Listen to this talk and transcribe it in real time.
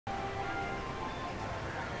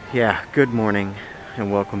Yeah, good morning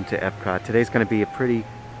and welcome to EPCOT. Today's going to be a pretty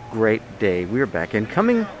great day. We're back in,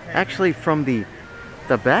 coming actually from the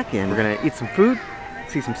back end. We're going to eat some food,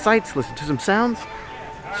 see some sights, listen to some sounds.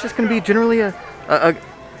 It's just going to be generally a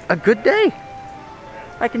good day.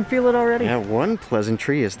 I can feel it already. Yeah, one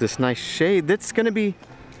pleasantry is this nice shade that's going to be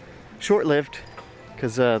short-lived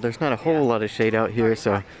because there's not a whole lot of shade out here.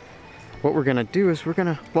 So what we're going to do is we're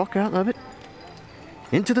going to walk out of it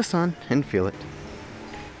into the sun and feel it.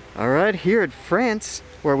 Alright, here at France,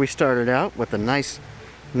 where we started out with a nice,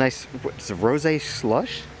 what's a rosé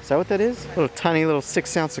slush? Is that what that is? A tiny little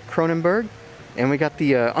 6 ounce of Kronenberg. And we got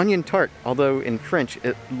the onion tart, although in French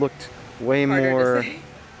it looked way more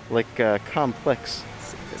like complex.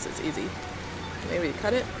 This is easy. Maybe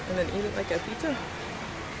cut it and then eat it like a pizza.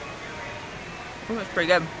 Oh, that's pretty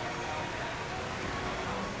good.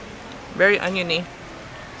 Very oniony.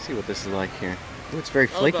 Let's see what this is like here. Oh, it's very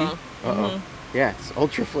flaky. Uh-oh. Yeah, it's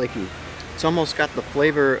ultra flaky. It's almost got the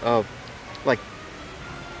flavor of like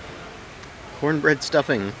cornbread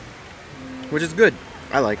stuffing, which is good.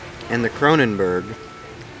 I like. And the Kronenberg,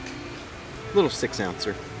 little 6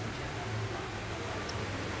 ouncer.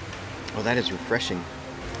 Oh, that is refreshing.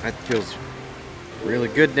 That feels really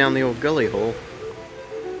good down the old gully hole.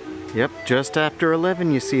 Yep, just after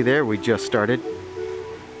 11, you see there, we just started.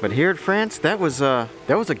 But here at France, that was a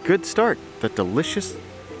good start. The delicious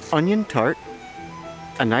onion tart,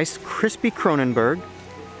 a nice crispy Kronenberg,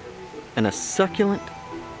 and a succulent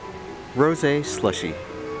rosé slushy.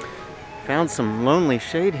 Found some lonely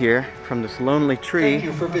shade here from this lonely tree. Thank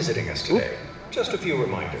you for visiting us today. Oop. Just a few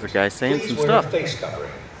reminders. There's a guy saying Please some wear stuff. A face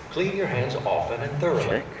covering. Clean your hands often and thoroughly.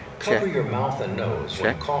 Check. Cover Check. your mouth and nose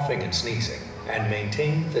when Check. coughing and sneezing, and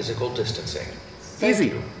maintain physical distancing. Thank Easy.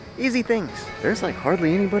 you. Easy things. There's like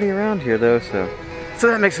hardly anybody around here though, so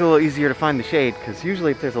that makes it a little easier to find the shade, because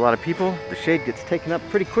usually if there's a lot of people, the shade gets taken up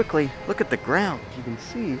pretty quickly. Look at the ground. You can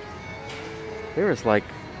see there is like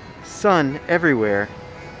sun everywhere.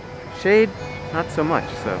 Shade, not so much,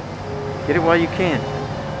 so get it while you can.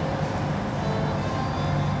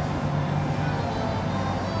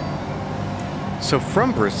 So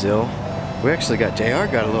from Brazil, we actually got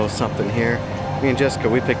JR got a little something here. Me and Jessica,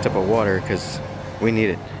 we picked up a water because we need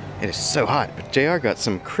it. It is so hot. But JR got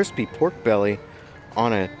some crispy pork belly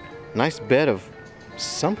on a nice bed of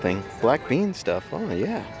something, black bean stuff. Oh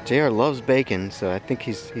yeah. JR loves bacon, so I think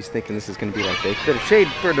he's thinking this is gonna be like bacon. Bit of shade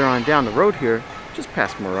further on down the road here, just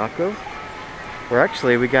past Morocco, where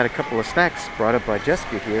actually we got a couple of snacks brought up by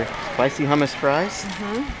Jessica here. Spicy hummus fries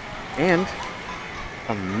and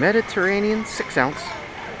a Mediterranean 6 ounce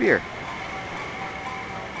beer.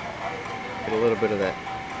 Get a little bit of that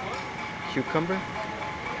cucumber.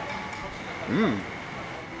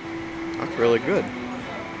 That's really good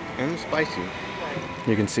and spicy.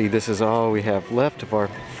 You can see this is all we have left of our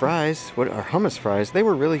fries. Our hummus fries. They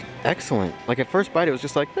were really excellent. Like at first bite it was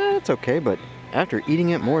just like, it's okay, but after eating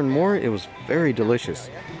it more and more, it was very delicious.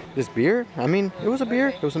 This beer, I mean, it was a beer.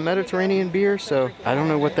 It was a Mediterranean beer, so I don't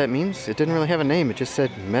know what that means. It didn't really have a name. It just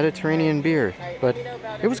said Mediterranean beer, but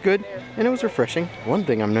it was good and it was refreshing. One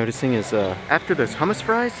thing I'm noticing is after those hummus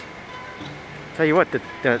fries, tell you what,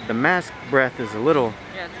 the mask breath is a little...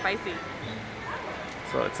 Yeah, it's spicy.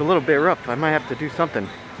 So it's a little bit rough. I might have to do something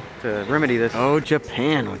to remedy this. Oh,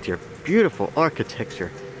 Japan with your beautiful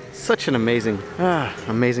architecture. Such an amazing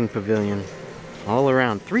pavilion. All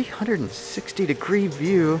around, 360-degree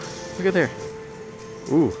view. Look at there.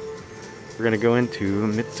 Ooh, we're gonna go into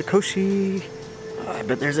Mitsukoshi. Oh, I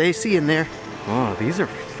bet there's AC in there. Oh, these are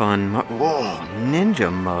fun. Whoa,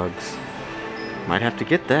 ninja mugs. Might have to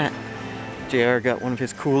get that. JR got one of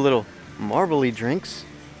his cool little marbly drinks,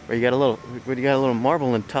 where you got a little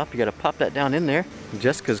marble on top. You got to pop that down in there.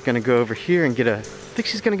 Jessica's gonna go over here and I think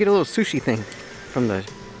she's gonna get a little sushi thing from the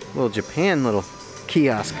little Japan little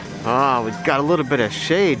kiosk. Ah, we've got a little bit of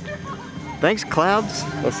shade. Thanks, clouds.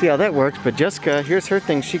 Let's see how that works. But Jessica, here's her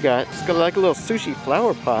thing she got. She's got like a little sushi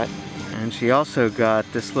flower pot. And she also got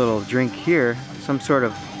this little drink here. Some sort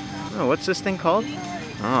of, oh, what's this thing called?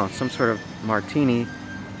 Oh, some sort of martini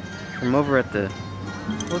from over at the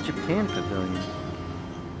little Japan pavilion.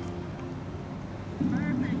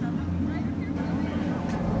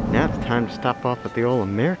 Now it's time to stop off at the old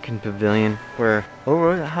American pavilion where,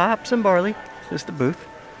 oh, hops and barley. This is the booth.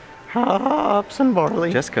 Hops and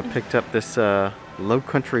barley. Jessica picked up this low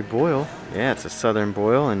country boil. Yeah, it's a southern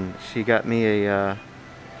boil, and she got me a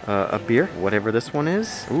beer, whatever this one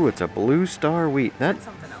is. Ooh, it's a Blue Star wheat.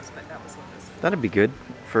 Something else, but that was what this is. That'd be good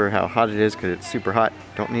for how hot it is, because it's super hot.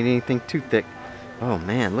 Don't need anything too thick. Oh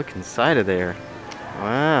man, look inside of there.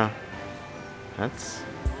 Wow. That's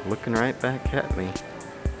looking right back at me.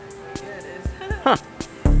 Yeah, it is. Huh.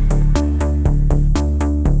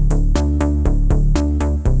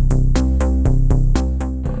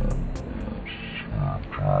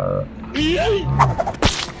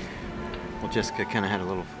 Jessica kind of had a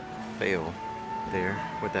little fail there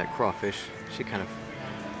with that crawfish. She kind of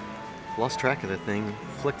lost track of the thing,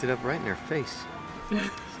 flicked it up right in her face.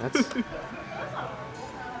 That's...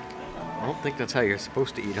 I don't think that's how you're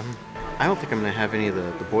supposed to eat them. I don't think I'm gonna have any of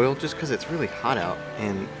the boiled just because it's really hot out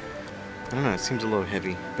and I don't know, it seems a little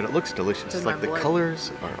heavy, but it looks delicious. Like the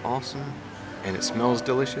colors are awesome and it smells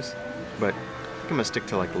delicious, but I think I'm gonna stick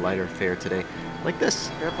to like lighter fare today. Like this.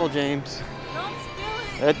 Careful, James. Don't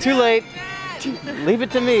spill it. Too late. Leave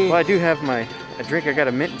it to me. Well, I do have a drink. I got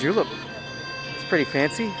a mint julep. It's pretty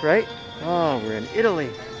fancy, right? Oh, we're in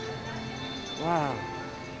Italy. Wow.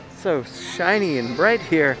 So shiny and bright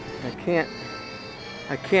here. I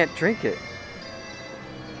can't drink it.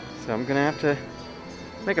 So I'm gonna have to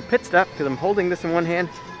make a pit stop because I'm holding this in one hand,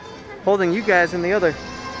 holding you guys in the other.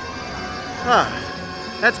 Ah,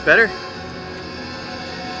 that's better.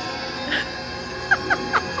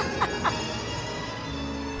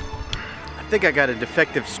 I think I got a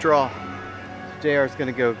defective straw. JR is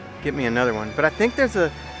gonna go get me another one, but I think there's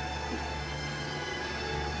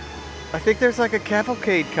like a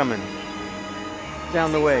cavalcade coming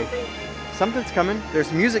down the way. Something's coming.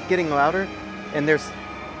 There's music getting louder, and there's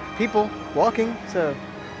people walking, so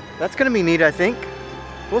that's gonna be neat, I think.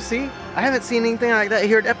 We'll see. I haven't seen anything like that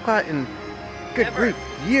here at EPCOT in, good grief,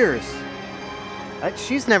 years.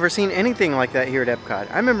 She's never seen anything like that here at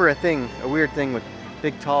EPCOT. I remember a weird thing with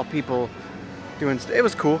big, tall people doing stuff. It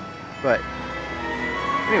was cool, but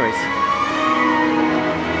anyways.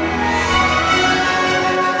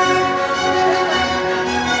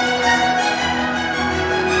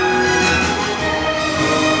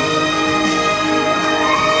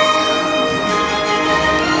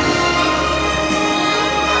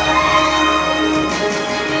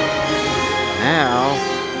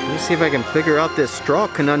 See if I can figure out this straw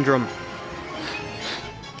conundrum.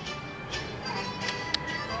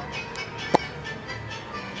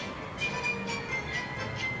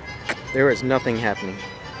 There is nothing happening.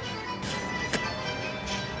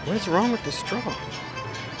 What is wrong with the straw?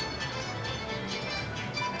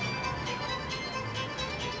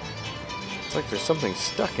 It's like there's something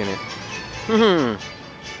stuck in it.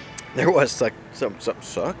 There was like something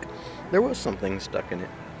stuck. There was something stuck in it.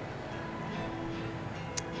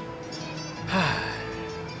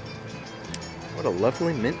 What a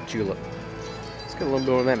lovely mint julep. Let's get a little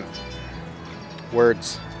bit of them.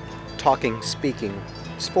 Words, talking, speaking.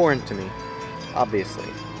 It's foreign to me, obviously.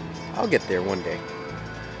 I'll get there one day.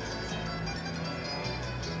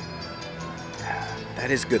 That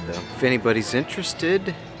is good though. If anybody's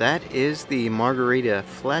interested, that is the margarita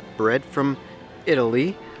flatbread from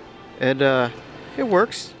Italy. And it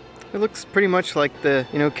works. It looks pretty much like the,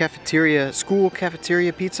 cafeteria, school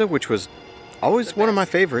cafeteria pizza, which was always one of my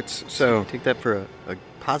favorites. So take that for a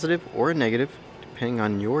positive or a negative, depending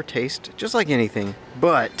on your taste, just like anything.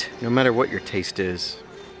 But no matter what your taste is,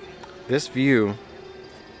 this view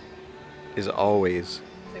is always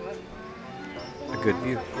a good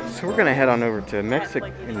view. So we're gonna head on over to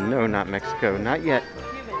Mexico. No, not Mexico, not yet.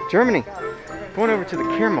 Germany. Going over to the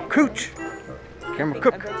Caramel Cooch. Caramel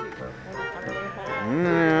Cook.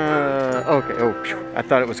 Okay, oh, phew. I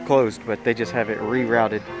thought it was closed, but they just have it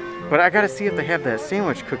rerouted. But I gotta see if they have that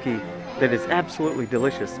sandwich cookie that is absolutely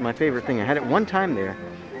delicious. My favorite thing. I had it one time there,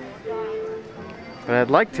 but I'd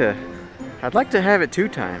like to have it 2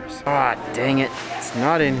 times. Ah, dang it! It's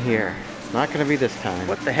not in here. It's not gonna be this time.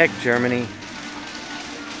 What the heck, Germany?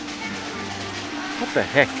 What the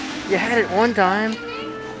heck? You had it one time.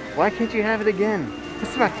 Why can't you have it again?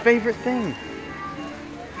 This is my favorite thing.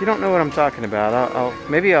 If you don't know what I'm talking about,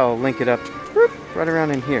 maybe I'll link it up right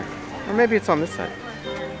around in here, or maybe it's on this side.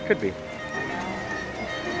 Could be.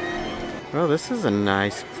 Well, this is a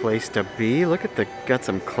nice place to be. Look at got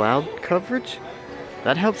some cloud coverage.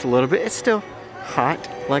 That helps a little bit. It's still hot,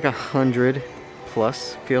 like 100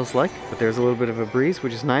 plus feels like, but there's a little bit of a breeze,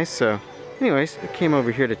 which is nice. So anyways, we came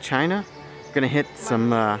over here to China. We're gonna hit some,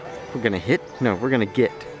 we're gonna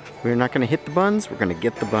get. We're not gonna hit the buns, we're gonna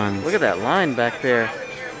get the buns. Look at that line back there.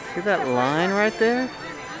 See that line right there?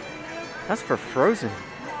 That's for frozen.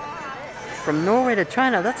 From Norway to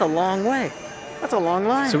China, that's a long way. That's a long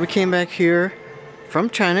line. So we came back here from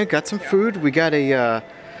China, got some food. We got a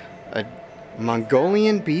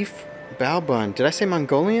Mongolian beef bao bun. Did I say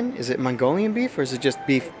Mongolian? Is it Mongolian beef or is it just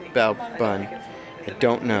beef bao bun? I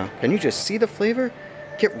don't know. Can you just see the flavor?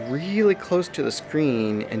 Get really close to the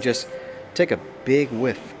screen and just take a big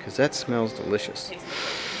whiff, because that smells delicious.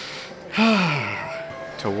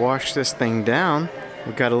 To wash this thing down,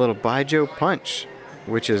 we got a little Baijiu punch,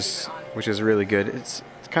 which is really good. It's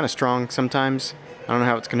kind of strong sometimes. I don't know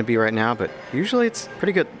how it's going to be right now, but usually it's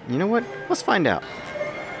pretty good. You know what? Let's find out.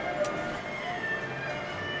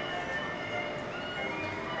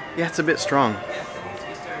 Yeah, it's a bit strong.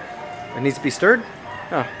 It needs to be stirred?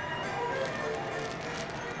 Oh.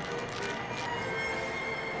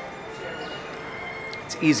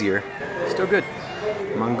 It's easier. Still good.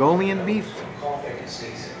 Mongolian beef.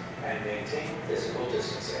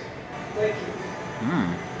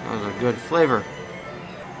 Mmm, that was a good flavor.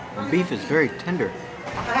 The beef is very tender. I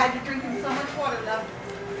had you drinking so much water, though.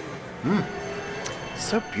 Mmm.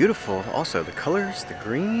 So beautiful. Also, the colors, the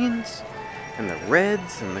greens, and the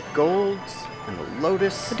reds, and the golds, and the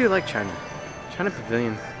lotus. I do like China. China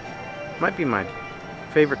Pavilion might be my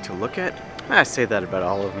favorite to look at. I say that about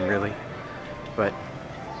all of them, really. But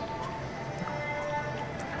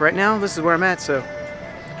right now, this is where I'm at, so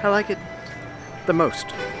I like it the most.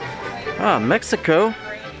 Ah, Mexico.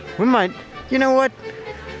 We might, you know what?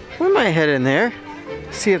 We might head in there,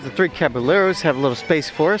 see if the Three Caballeros have a little space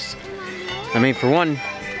for us. I mean, for one,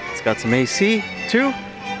 it's got some AC. Two,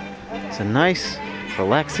 it's a nice,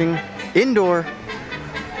 relaxing, indoor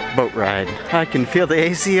boat ride. I can feel the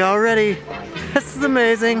AC already. This is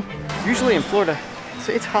amazing. Usually in Florida,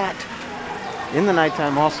 it's hot in the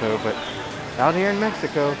nighttime also, but out here in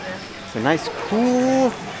Mexico, it's a nice,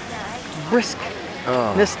 cool,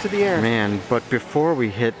 briskness to the air. Man, but before we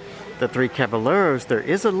hit the Three Caballeros, there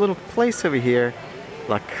is a little place over here,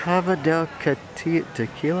 La Cava del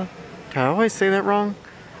Tequila. Do I always say that wrong?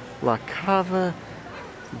 La Cava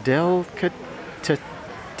del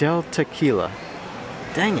Tequila.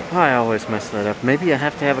 Dang it, I always mess that up. Maybe I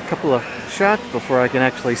have to have a couple of shots before I can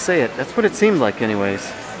actually say it. That's what it seemed like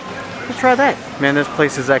anyways. Let's try that. Man, this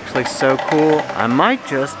place is actually so cool. I might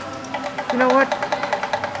just, you know what?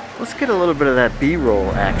 Let's get a little bit of that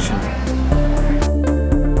B-roll action.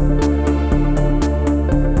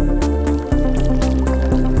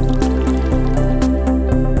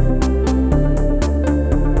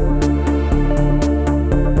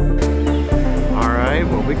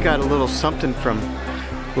 Got a little something from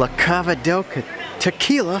La Cava del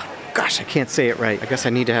Tequila. Gosh, I can't say it right. I guess I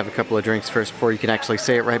need to have a couple of drinks first before you can actually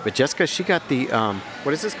say it right. But Jessica, she got the,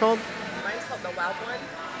 what is this called? Mine's called the Wild One.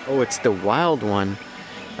 Oh, it's the Wild One.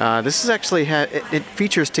 This is actually, it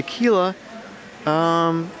features tequila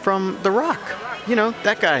from The Rock. You know,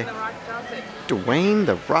 that guy. The Rock Johnson. Dwayne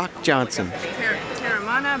The Rock Johnson.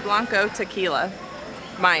 Terramana Blanco Tequila.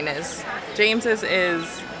 Mine is. James's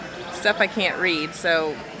is stuff I can't read,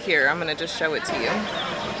 so here, I'm gonna just show it to you.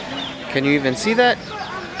 Can you even see that?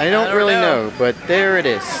 I don't really know, but there it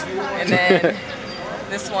is. And then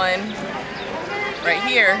this one right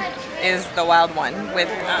here is the Wild One with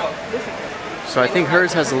so I think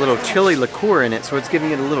hers has a little chili liqueur in it, so it's giving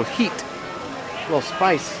it a little heat, a little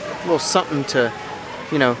spice, a little something to,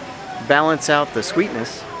 you know, balance out the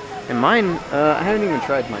sweetness. And mine, I haven't even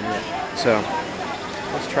tried mine yet, so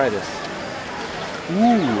let's try this.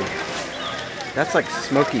 Ooh. That's like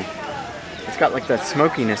smoky. It's got like that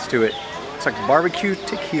smokiness to it. It's like barbecue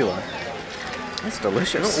tequila. That's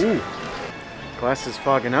delicious. Ooh. Glass is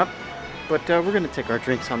fogging up, but we're gonna take our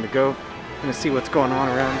drinks on the go. We're gonna see what's going on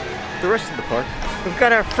around the rest of the park. We've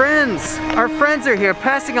got our friends. Our friends are here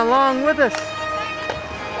passing along with us.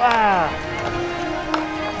 Wow.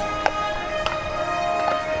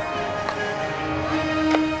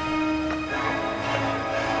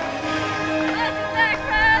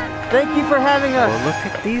 Thank you for having us. Oh,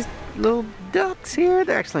 look at these little ducks here.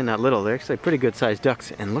 They're actually not little. They're actually pretty good sized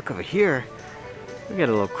ducks. And look over here. We got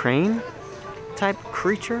a little crane type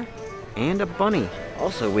creature and a bunny.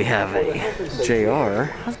 Also, we have a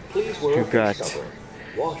JR who got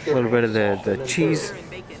a little bit of the cheese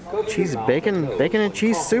bacon and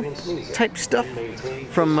cheese soup type stuff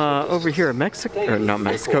from over here in Mexico, or not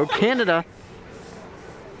Mexico, Canada.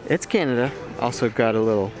 It's Canada. Also got a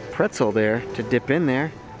little pretzel there to dip in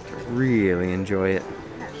there. Really enjoy it.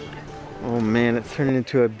 Oh man, it's turning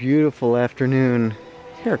into a beautiful afternoon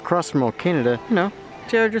here across from old Canada. You know,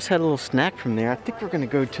 Jared just had a little snack from there. I think we're gonna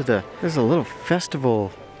go to there's a little festival,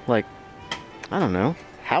 like, I don't know,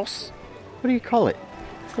 house? What do you call it?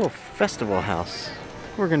 A little festival house.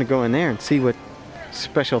 We're gonna go in there and see what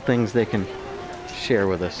special things they can share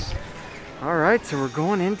with us. All right, so we're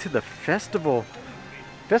going into the festival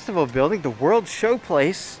building, the World Show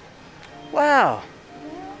Place. Wow.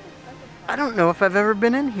 I don't know if I've ever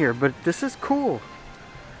been in here, but this is cool.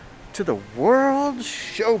 To the World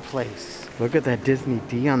Show Place. Look at that Disney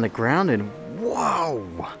D on the ground and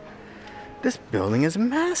whoa! This building is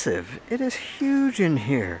massive. It is huge in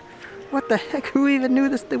here. What the heck? Who even knew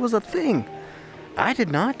this was a thing? I did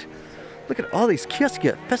not. Look at all these kiosks.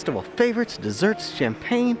 You got festival favorites, desserts,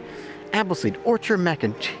 champagne, Appleseed Orchard, mac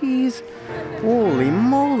and cheese. Holy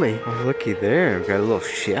moly. Oh, looky there. We've got a little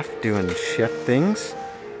chef doing chef things.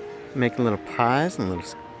 Making little pies and little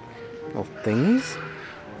little thingies.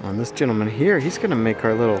 And this gentleman here, he's gonna make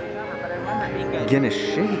our little Guinness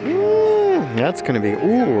shake. That's gonna be,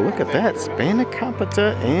 ooh, look at that.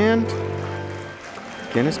 Spanakopita and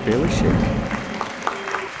Guinness Bailey shake.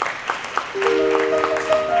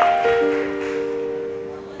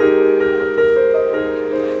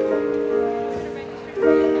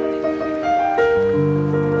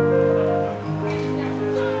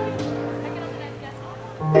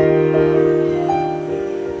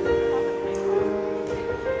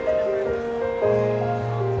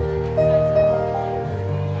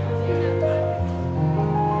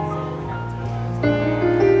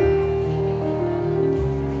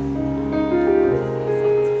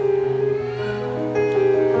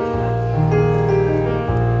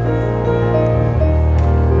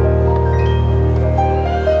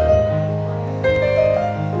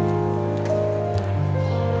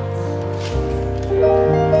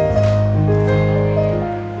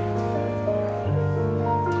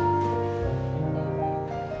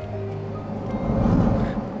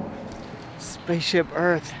 Spaceship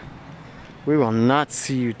Earth, we will not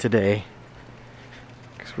see you today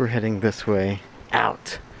because we're heading this way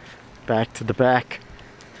out, back to the back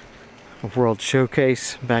of World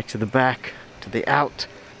Showcase, back to the back, to the out,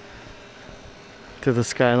 to the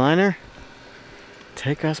Skyliner.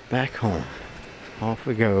 Take us back home. Off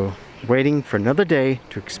we go, waiting for another day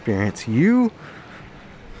to experience you,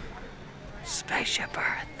 Spaceship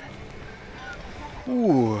Earth.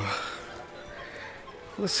 Ooh.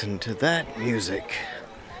 Listen to that music.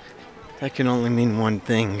 That can only mean one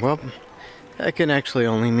thing. Well, that can actually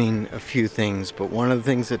only mean a few things, but one of the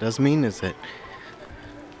things it does mean is that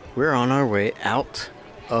we're on our way out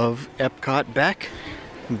of EPCOT, back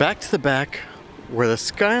to the back where the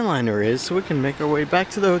Skyliner is, so we can make our way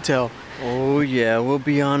back to the hotel. Oh yeah, we'll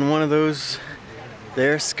be on one of those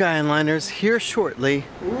there Skyliners here shortly.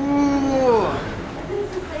 Ooh!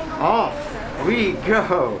 Off we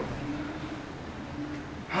go!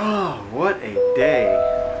 Oh, what a day.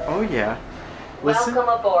 Oh yeah. Listen.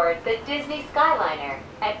 Welcome aboard the Disney Skyliner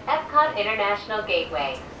at EPCOT International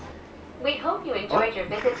Gateway. We hope you enjoyed your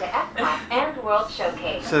visit to EPCOT and World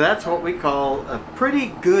Showcase. So that's what we call a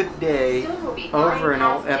pretty good day Soon we'll be over in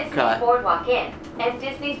flying old past Disney's EPCOT. Boardwalk Inn and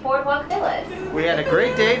Disney's Boardwalk Villas. We had a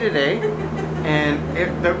great day today, and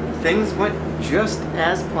things went just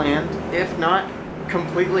as planned, if not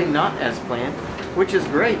completely not as planned, which is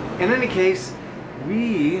great. In any case,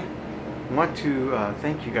 we want to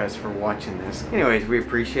thank you guys for watching this. Anyways, we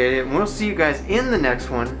appreciate it, and we'll see you guys in the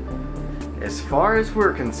next one. As far as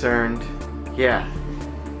we're concerned, yeah,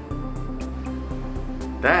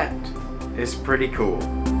 that is pretty cool.